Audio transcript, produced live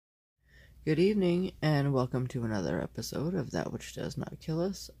Good evening, and welcome to another episode of That Which Does Not Kill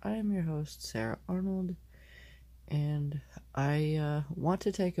Us. I am your host, Sarah Arnold, and I want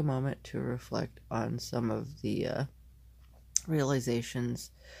to take a moment to reflect on some of the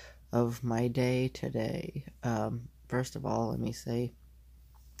realizations of my day today. First of all, let me say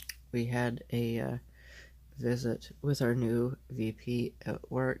we had a visit with our new VP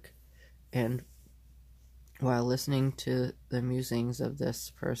at work, and while listening to the musings of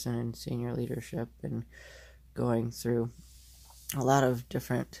this person in senior leadership and going through a lot of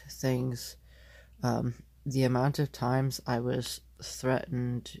different things, the amount of times I was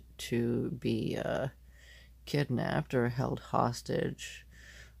threatened to be kidnapped or held hostage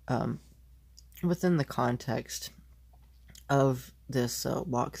within the context of this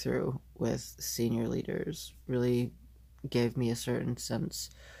walkthrough with senior leaders really gave me a certain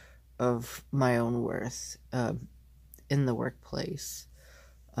sense of my own worth in the workplace.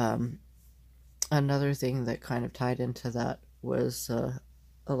 Another thing that kind of tied into that was a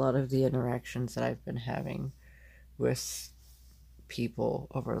lot of the interactions that I've been having with people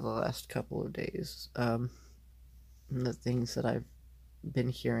over the last couple of days. And the things that I've been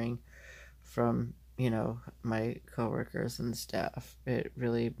hearing from, my coworkers and staff. It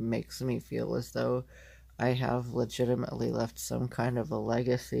really makes me feel as though I have legitimately left some kind of a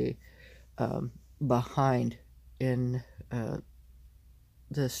legacy behind in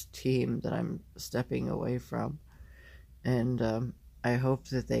this team that I'm stepping away from. And I hope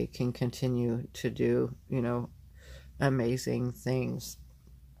that they can continue to do, amazing things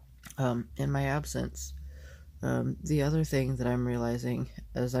in my absence. The other thing that I'm realizing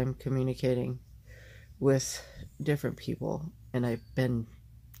as I'm communicating with different people, and I've been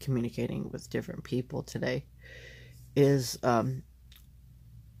communicating with different people today, is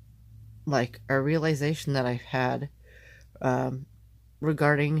like a realization that I've had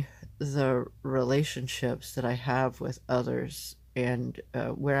regarding the relationships that I have with others and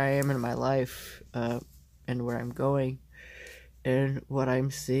where I am in my life and where I'm going. And what I'm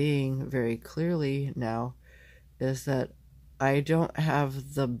seeing very clearly now is that I don't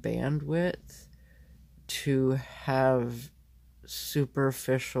have the bandwidth to have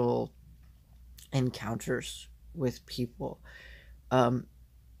superficial encounters with people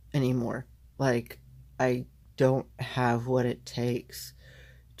anymore. Like, I don't have what it takes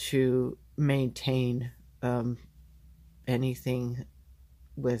to maintain anything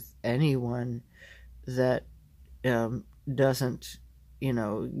with anyone that doesn't,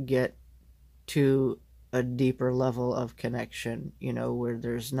 get to a deeper level of connection, where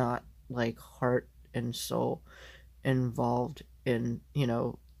there's not like heart and soul involved in,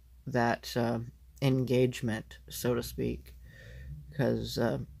 that engagement, so to speak. Because,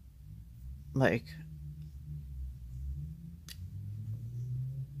 like,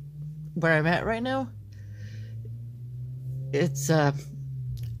 where I'm at right now, it's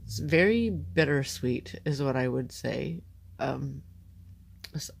very bittersweet, is what I would say.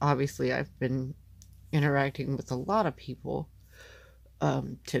 Obviously, I've been interacting with a lot of people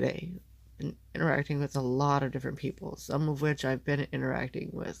today, and interacting with a lot of different people, some of which I've been interacting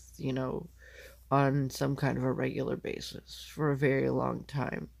with, on some kind of a regular basis for a very long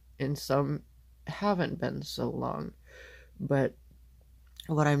time, and some haven't been so long. But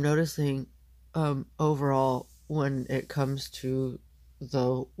what I'm noticing overall when it comes to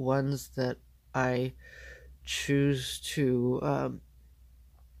the ones that I choose to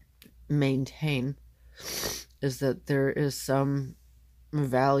maintain is that there is some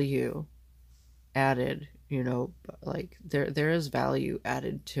value added, like there is value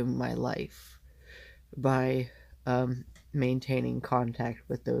added to my life by maintaining contact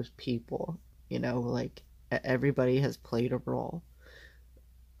with those people. Like, everybody has played a role.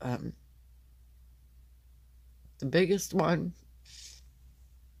 The biggest one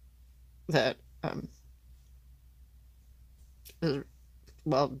that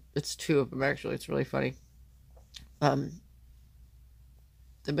well, it's two of them actually. It's really funny. The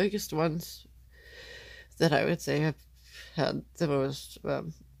biggest ones that I would say have had the most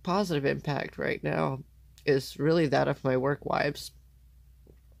positive impact right now is really that of my work wives.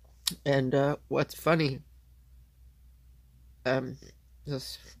 And what's funny,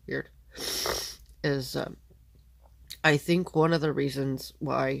 this weird, is I think one of the reasons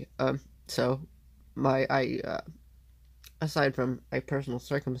why so aside from my personal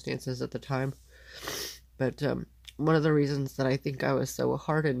circumstances at the time, but one of the reasons that I think I was so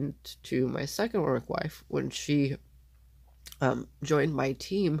hardened to my second work wife when she joined my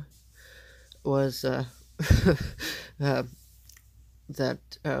team was that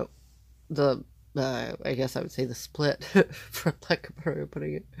the I guess I would say the split, for lack of a better way of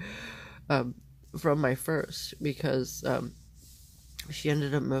putting it, um, from my first, because she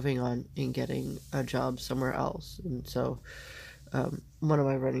ended up moving on and getting a job somewhere else. And so one of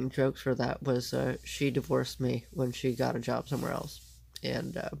my running jokes for that was she divorced me when she got a job somewhere else.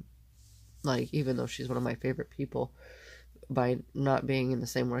 And like, even though she's one of my favorite people, by not being in the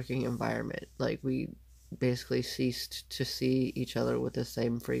same working environment, like, we basically ceased to see each other with the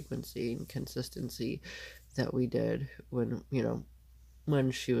same frequency and consistency that we did when,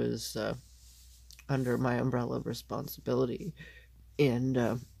 when she was under my umbrella of responsibility.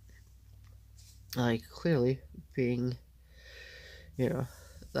 And like, clearly being,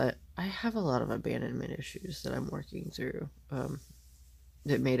 that I have a lot of abandonment issues that I'm working through,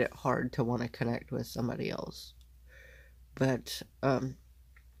 that made it hard to want to connect with somebody else. But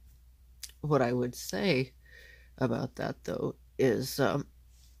what I would say about that, though, is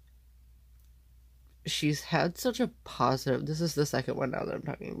she's had such a positive, this is the second one now that I'm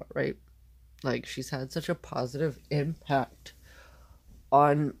talking about, right? Like, she's had such a positive impact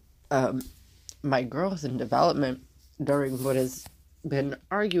on my growth and development during what has been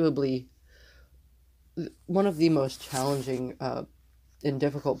arguably one of the most challenging and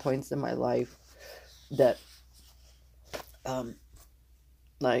difficult points in my life, that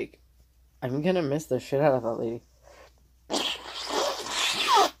like, I'm gonna miss the shit out of that lady.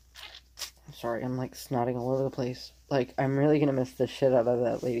 Sorry, I'm like snotting all over the place. Like, I'm really gonna miss the shit out of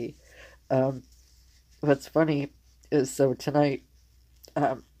that lady. What's funny is, so tonight,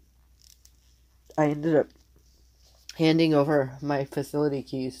 I ended up handing over my facility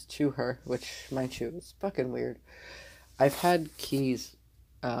keys to her, which, mind you, is fucking weird. I've had keys,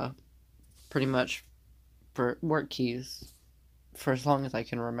 pretty much for work keys for as long as I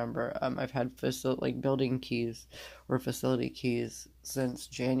can remember. I've had building keys or facility keys since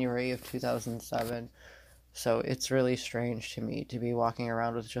January of 2007. So it's really strange to me to be walking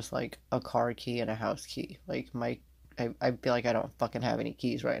around with just like a car key and a house key. Like, I feel like I don't fucking have any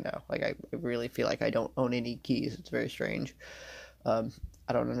keys right now. Like, I really feel like I don't own any keys. It's very strange. I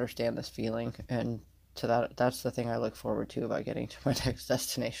don't understand this feeling, and that's the thing I look forward to about getting to my next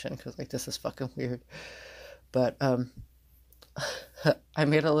destination, because, like, this is fucking weird. But I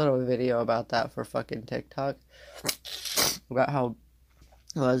made a little video about that for fucking TikTok, about how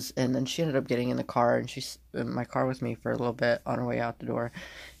it was, and then she ended up getting in the car, and she's in my car with me for a little bit on her way out the door,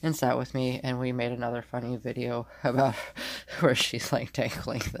 and sat with me, and we made another funny video about where she's like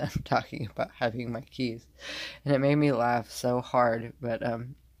dangling them, talking about having my keys, and it made me laugh so hard. But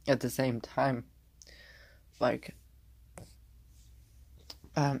at the same time, like,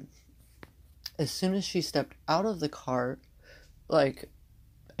 as soon as she stepped out of the car, like,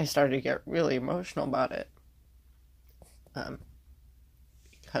 I started to get really emotional about it,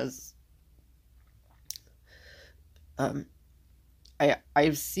 because I've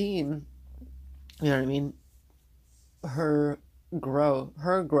seen, you know what I mean, her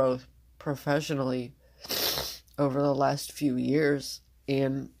growth professionally over the last few years,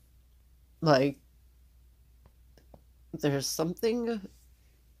 and like, there's something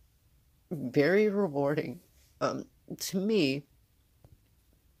very rewarding to me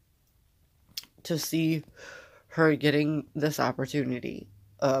to see her getting this opportunity.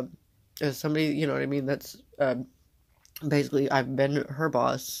 As somebody, you know what I mean, that's basically, I've been her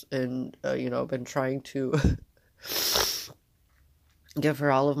boss, and been trying to give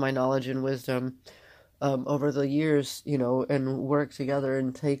her all of my knowledge and wisdom over the years, and work together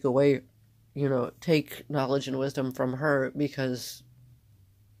and take knowledge and wisdom from her, because,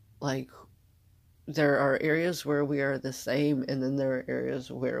 like, there are areas where we are the same, and then there are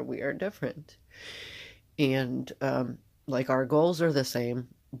areas where we are different. And like, our goals are the same,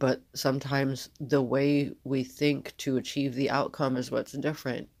 but sometimes the way we think to achieve the outcome is what's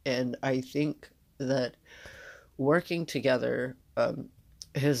different. And I think that working together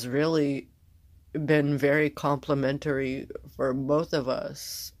has really been very complimentary for both of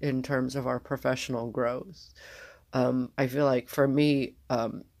us in terms of our professional growth. I feel like, for me,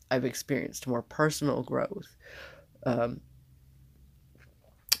 I've experienced more personal growth, and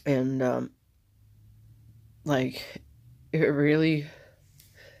like, it really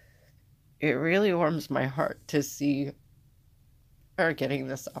warms my heart to see her getting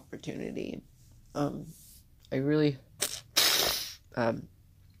this opportunity. I really, I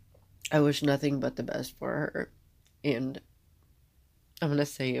wish nothing but the best for her, and I'm gonna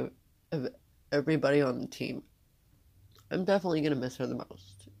say, of everybody on the team, I'm definitely gonna miss her the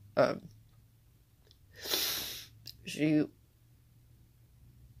most. I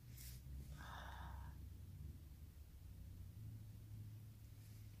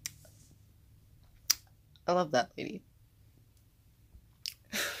love that lady.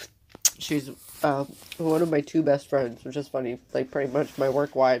 She's one of my two best friends, which is funny. Like, pretty much my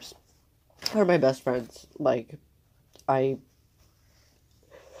work wives are my best friends. Like, I...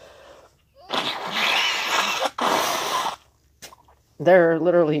 There are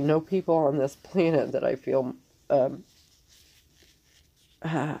literally no people on this planet that I feel,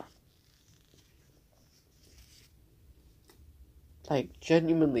 like,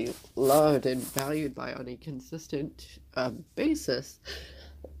 genuinely loved and valued by on a consistent basis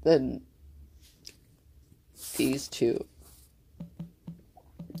than these two.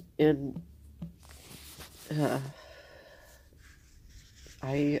 And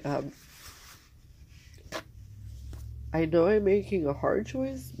I know I'm making a hard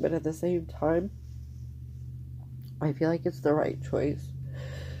choice, but at the same time, I feel like it's the right choice.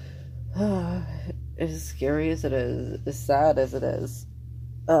 As scary as it is, as sad as it is,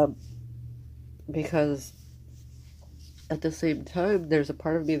 because at the same time, there's a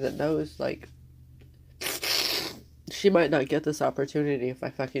part of me that knows, like, she might not get this opportunity if I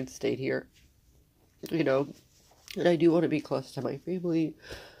fucking stayed here, you know, and I do want to be close to my family,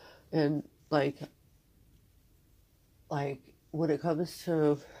 and, like, when it comes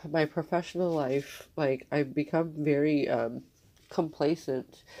to my professional life, like, I've become very,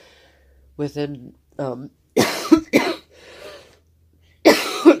 complacent within,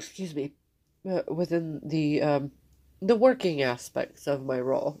 excuse me, within the working aspects of my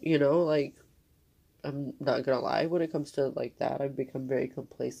role, you know, like, I'm not gonna lie, when it comes to, like, that, I've become very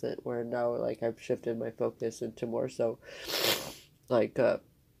complacent, where now, like, I've shifted my focus into more so, like,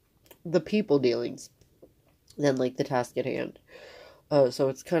 the people dealings than, like, the task at hand. So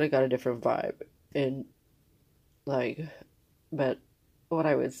it's kind of got a different vibe, and, like, but what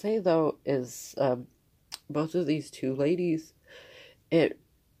I would say, though, is, both of these two ladies, at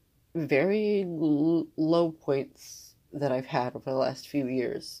varying low points that I've had over the last few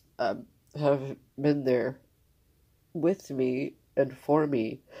years, have been there with me and for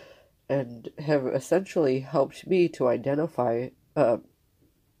me, and have essentially helped me to identify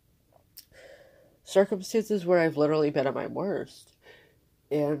circumstances where I've literally been at my worst,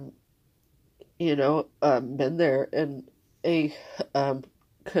 and, you know, been there in a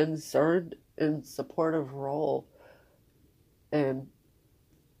concerned and supportive role, and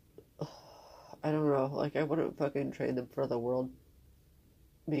I don't know, like, I wouldn't fucking trade them for the world,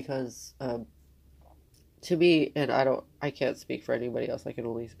 because to me, and I can't speak for anybody else, I can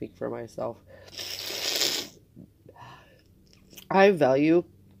only speak for myself, I value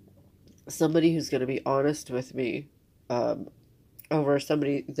somebody who's going to be honest with me, over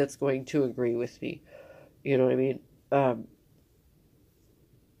somebody that's going to agree with me, you know what I mean,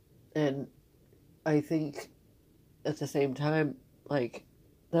 and I think at the same time, like,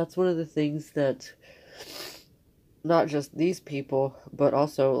 that's one of the things that not just these people, but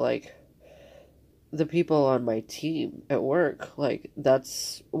also, like, the people on my team at work, like,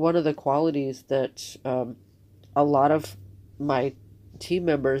 that's one of the qualities that a lot of my team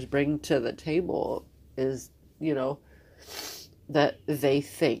members bring to the table, is, you know, that they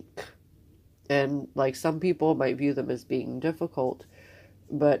think. And, like, some people might view them as being difficult,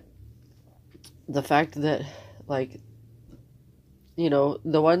 but the fact that, like, you know,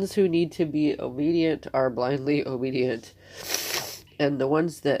 the ones who need to be obedient are blindly obedient, and the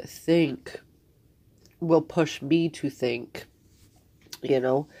ones that think will push me to think, you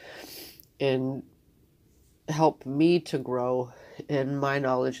know, and help me to grow in my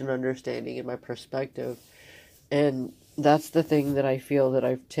knowledge and understanding and my perspective. And that's the thing that I feel that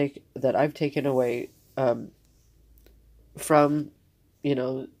I've taken away from, you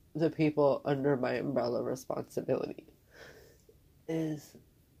know, the people under my umbrella responsibility, is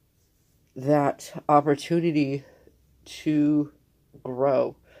that opportunity to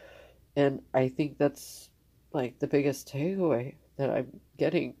grow. And I think that's, like, the biggest takeaway that I'm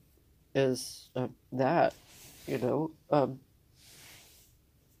getting, is that, you know,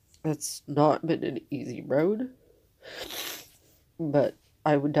 it's not been an easy road, but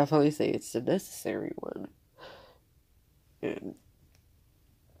I would definitely say it's a necessary one. And,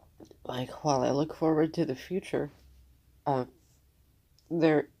 like, while I look forward to the future,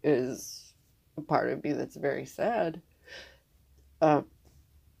 there is a part of me that's very sad,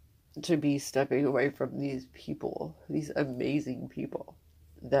 to be stepping away from these people, these amazing people,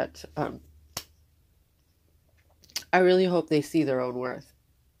 that I really hope they see their own worth,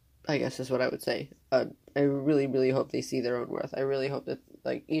 I guess is what I would say. I really, really hope they see their own worth. I really hope that,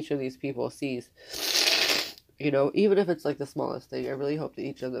 like, each of these people sees, you know, even if it's, like, the smallest thing, I really hope that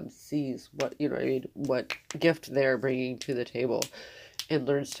each of them sees what, you know what I mean, what gift they're bringing to the table, and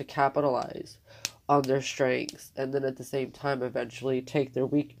learns to capitalize on their strengths, and then at the same time eventually take their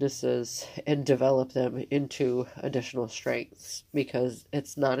weaknesses and develop them into additional strengths, because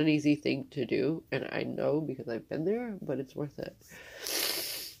it's not an easy thing to do, and I know because I've been there, but it's worth it.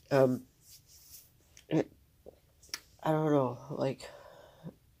 I don't know, like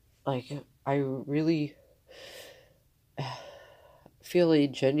I really feel a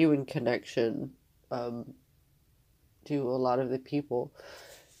genuine connection to a lot of the people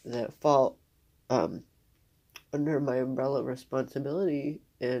that fall under my umbrella responsibility,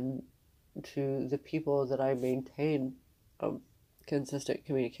 and to the people that I maintain consistent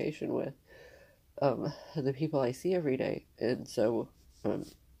communication with, the people I see every day. And so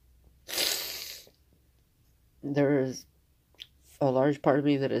there is a large part of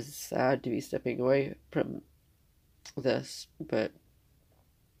me that is sad to be stepping away from this, but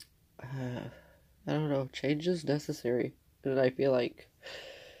I don't know, change is necessary, and I feel like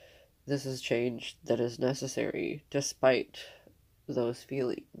this is change that is necessary despite those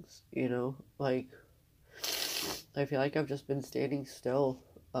feelings, you know? Like, I feel like I've just been standing still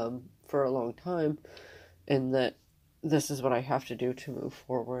for a long time, and that this is what I have to do to move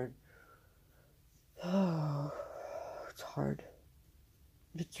forward. It's hard.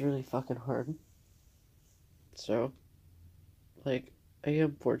 It's really fucking hard. So, like, I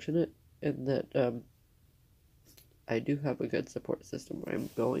am fortunate in that I do have a good support system where I'm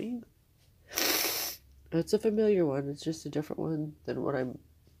going. It's a familiar one, it's just a different one than what I'm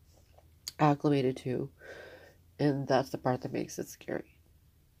acclimated to, and that's the part that makes it scary.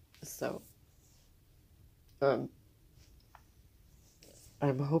 So, I'm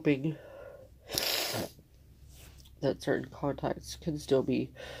hoping that certain contacts can still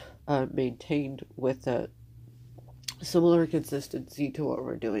be maintained with a similar consistency to what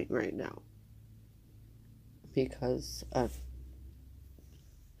we're doing right now. Because,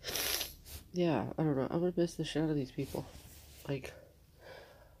 yeah, I don't know, I'm gonna miss the shit out of these people. Like,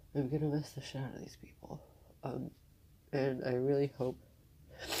 I'm gonna miss the shit out of these people. And I really hope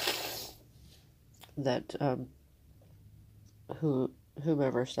that,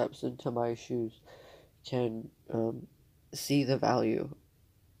 whomever steps into my shoes can, see the value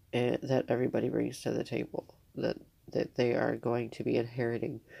that everybody brings to the table, that they are going to be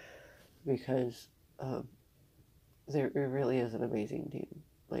inheriting, because, it really is an amazing team.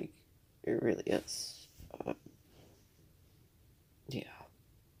 Like, it really is. Yeah.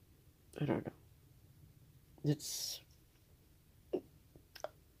 I don't know. It's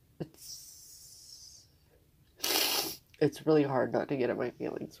really hard not to get at my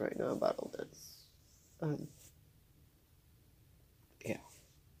feelings right now about all this. Yeah.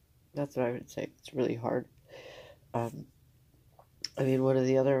 That's what I would say. It's really hard. I mean, one of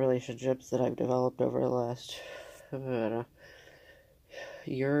the other relationships that I've developed over the last, I don't know,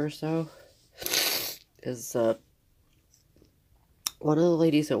 year or so is, one of the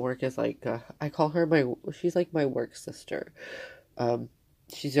ladies at work is like, I call her she's like my work sister.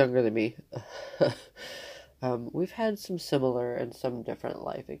 She's younger than me. We've had some similar and some different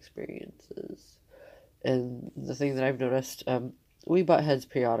life experiences. And the thing that I've noticed, we butt heads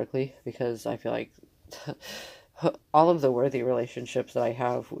periodically, because I feel like all of the worthy relationships that I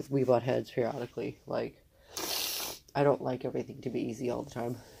have, we butt heads periodically. Like, I don't like everything to be easy all the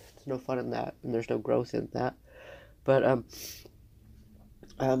time. There's no fun in that, and there's no growth in that. But,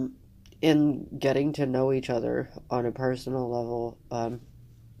 in getting to know each other on a personal level,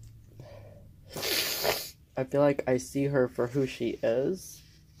 I feel like I see her for who she is,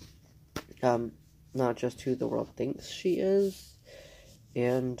 not just who the world thinks she is,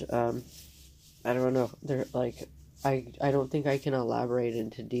 and, I don't know, I don't think I can elaborate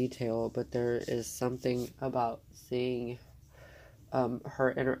into detail, but there is something about seeing,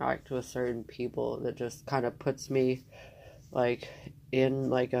 her interact with certain people that just kind of puts me, like,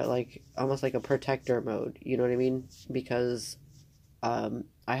 in, almost like a protector mode, you know what I mean? Because,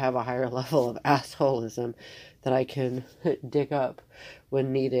 I have a higher level of assholism that I can dig up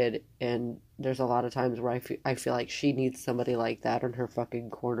when needed, and there's a lot of times where I feel like she needs somebody like that in her fucking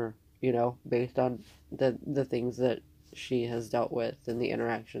corner, you know, based on the things that she has dealt with and the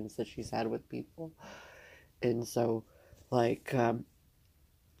interactions that she's had with people. And so, like,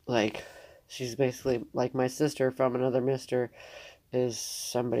 she's basically like my sister from another mister is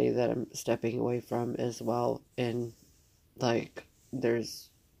somebody that I'm stepping away from as well. And, like, there's,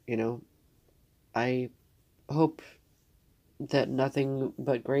 you know, I hope that nothing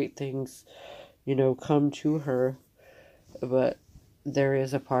but great things, you know, come to her, but there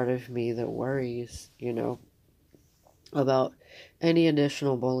is a part of me that worries, you know, about any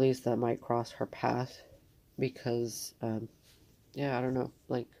additional bullies that might cross her path, because, yeah, I don't know,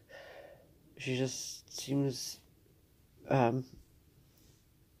 like, she just seems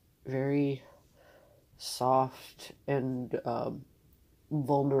very soft and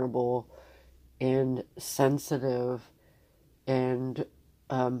vulnerable and sensitive, and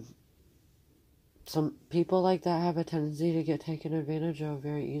some people like that have a tendency to get taken advantage of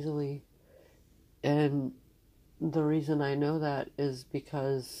very easily. And the reason I know that is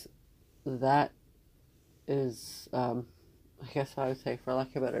because that is, I guess I would say, for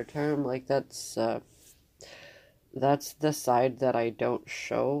lack of a better term, like that's the side that I don't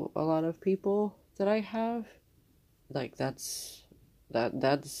show a lot of people that I have. Like that's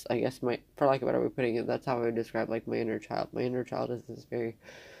I guess my, for lack of a better way of putting it, that's how I would describe like my inner child. My inner child is this very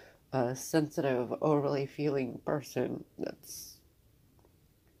sensitive, overly feeling person that's,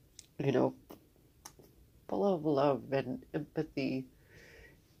 you know, full of love and empathy,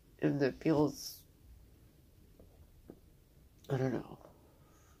 and that feels, I don't know,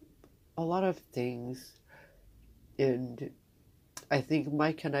 a lot of things. And I think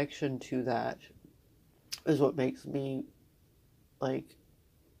my connection to that is what makes me, like,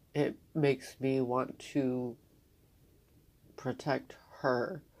 it makes me want to protect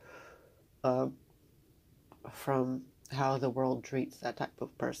her um, from how the world treats that type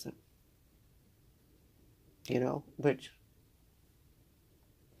of person. You know, which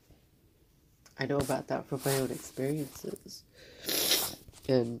I know about that from my own experiences.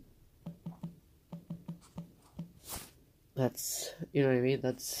 And that's, you know what I mean?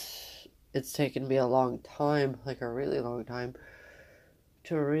 It's taken me a long time, like a really long time,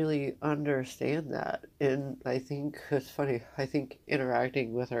 to really understand that. And I think it's funny, I think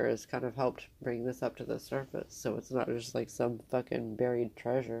interacting with her has kind of helped bring this up to the surface. So it's not just like some fucking buried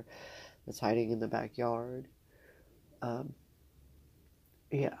treasure that's hiding in the backyard. Um,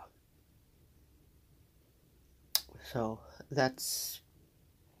 yeah. So that's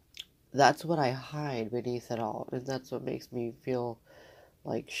what I hide beneath it all, and that's what makes me feel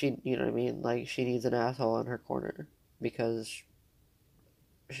like she, you know what I mean, like she needs an asshole in her corner, because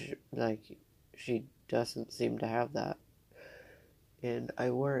she doesn't seem to have that, and I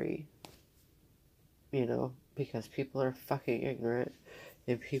worry, because people are fucking ignorant,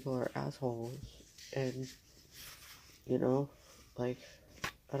 and people are assholes, and you know, like,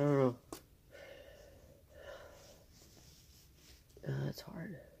 I don't know, it's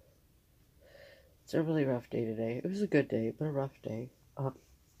hard. It's a really rough day today. It was a good day, but a rough day.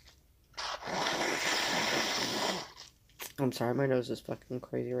 I'm sorry, my nose is fucking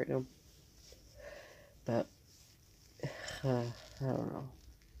crazy right now. But, I don't know.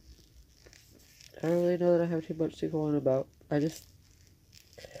 I don't really know that I have too much to go on about. I just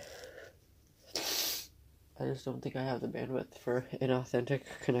don't think I have the bandwidth for inauthentic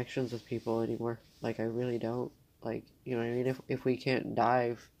connections with people anymore. Like, I really don't. Like, you know what I mean? If we can't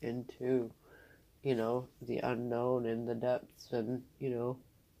dive into, the unknown and the depths and,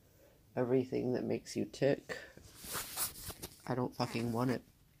 everything that makes you tick, I don't fucking want it.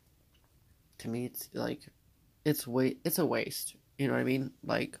 To me, it's like, it's a waste. You know what I mean?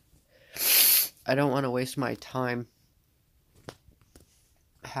 Like, I don't want to waste my time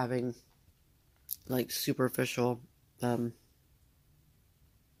having, like, superficial,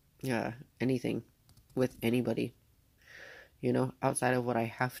 anything with anybody, outside of what I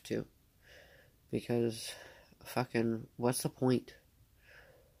have to. Because, fucking, what's the point?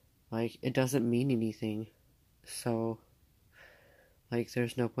 Like, it doesn't mean anything. So, like,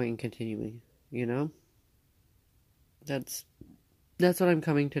 there's no point in continuing, That's what I'm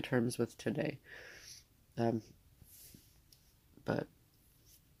coming to terms with today. But,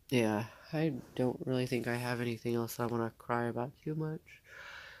 yeah, I don't really think I have anything else I want to cry about too much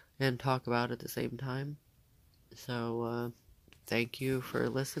and talk about at the same time. So, thank you for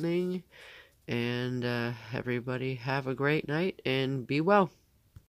listening, and everybody have a great night and be well.